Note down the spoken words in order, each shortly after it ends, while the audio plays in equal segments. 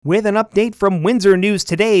With an update from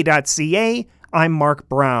WindsorNewsToday.ca, I'm Mark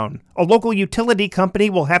Brown. A local utility company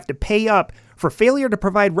will have to pay up for failure to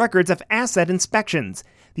provide records of asset inspections.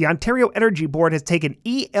 The Ontario Energy Board has taken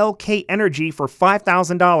ELK Energy for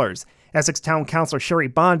 $5,000. Essex Town Councillor Sherry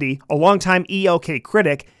Bondi, a longtime ELK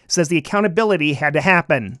critic, says the accountability had to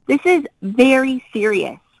happen. This is very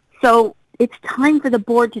serious. So it's time for the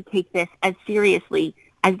board to take this as seriously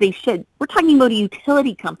as they should. We're talking about a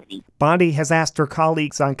utility company. Bondi has asked her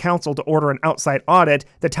colleagues on council to order an outside audit.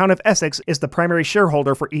 The town of Essex is the primary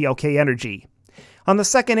shareholder for ELK Energy. On the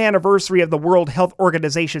second anniversary of the World Health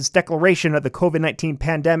Organization's declaration of the COVID-19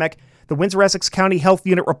 pandemic, the Windsor-Essex County Health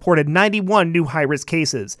Unit reported 91 new high-risk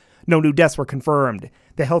cases. No new deaths were confirmed.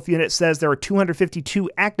 The health unit says there are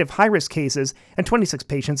 252 active high-risk cases and 26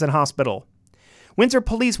 patients in hospital. Windsor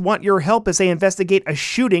police want your help as they investigate a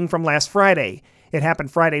shooting from last Friday. It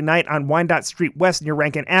happened Friday night on Wyandotte Street West near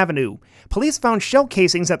Rankin Avenue. Police found shell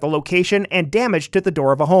casings at the location and damage to the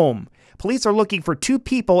door of a home. Police are looking for 2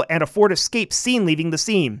 people and a Ford Escape seen leaving the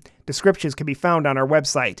scene. Descriptions can be found on our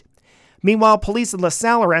website. Meanwhile, police in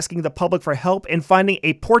LaSalle are asking the public for help in finding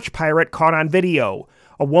a porch pirate caught on video.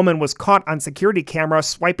 A woman was caught on security camera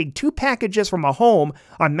swiping 2 packages from a home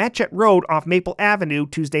on Matchett Road off Maple Avenue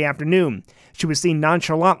Tuesday afternoon. She was seen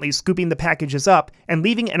nonchalantly scooping the packages up and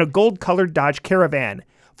leaving in a gold-colored Dodge Caravan.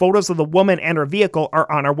 Photos of the woman and her vehicle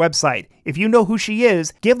are on our website. If you know who she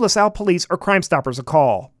is, give LaSalle Police or Crime Stoppers a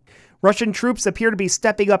call. Russian troops appear to be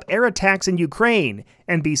stepping up air attacks in Ukraine.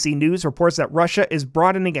 NBC News reports that Russia is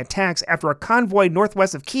broadening attacks after a convoy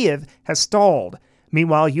northwest of Kyiv has stalled.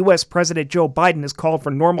 Meanwhile, U.S. President Joe Biden has called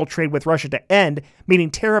for normal trade with Russia to end, meaning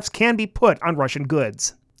tariffs can be put on Russian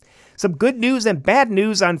goods. Some good news and bad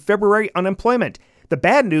news on February unemployment. The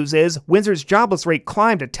bad news is Windsor's jobless rate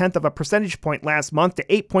climbed 1/10 of a percentage point last month to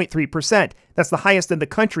 8.3%. That's the highest in the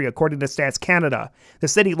country, according to Stats Canada. The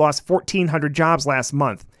city lost 1,400 jobs last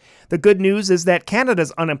month. The good news is that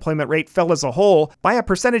Canada's unemployment rate fell as a whole by a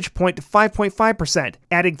percentage point to 5.5%,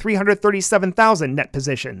 adding 337,000 net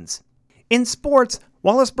positions. In sports,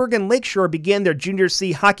 Wallaceburg and Lakeshore began their Junior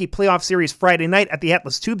C Hockey Playoff Series Friday night at the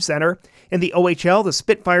Atlas Tube Center. In the OHL, the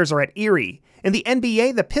Spitfires are at Erie. In the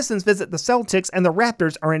NBA, the Pistons visit the Celtics and the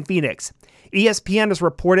Raptors are in Phoenix. ESPN has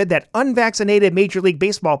reported that unvaccinated Major League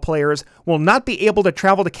Baseball players will not be able to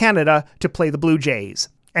travel to Canada to play the Blue Jays.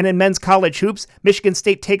 And in men's college hoops, Michigan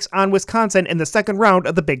State takes on Wisconsin in the second round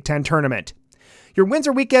of the Big Ten tournament. Your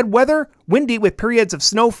Windsor weekend weather: windy with periods of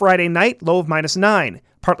snow Friday night, low of -9.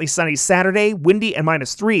 Partly sunny Saturday, windy and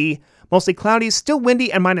 -3. Mostly cloudy, still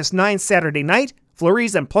windy and -9 Saturday night.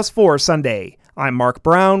 Flurries and +4 Sunday. I'm Mark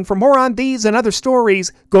Brown. For more on these and other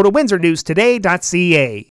stories, go to WindsorNewsToday.ca.